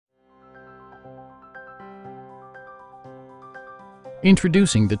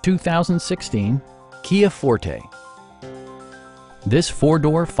Introducing the 2016 Kia Forte. This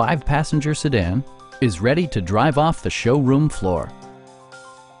four-door, five-passenger sedan is ready to drive off the showroom floor.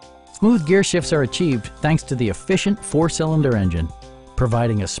 Smooth gear shifts are achieved thanks to the efficient four-cylinder engine,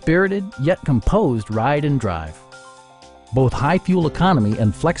 providing a spirited yet composed ride and drive. Both high fuel economy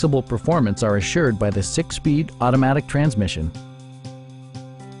and flexible performance are assured by the six-speed automatic transmission.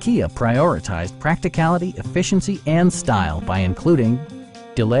 Kia prioritized practicality, efficiency, and style by including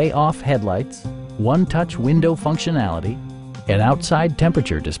delay-off headlights, one-touch window functionality, an outside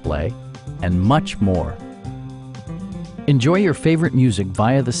temperature display, and much more. Enjoy your favorite music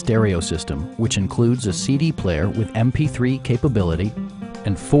via the stereo system, which includes a CD player with MP3 capability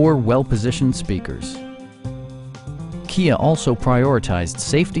and 4 well-positioned speakers. Kia also prioritized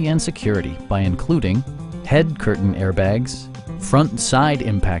safety and security by including head curtain airbags, front and side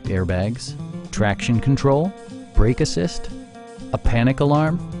impact airbags, traction control, brake assist, a panic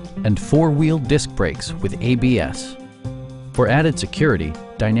alarm, and 4-wheel disc brakes with ABS. For added security,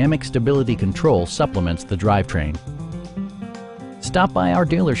 dynamic stability control supplements the drivetrain. Stop by our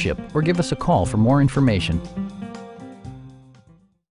dealership or give us a call for more information.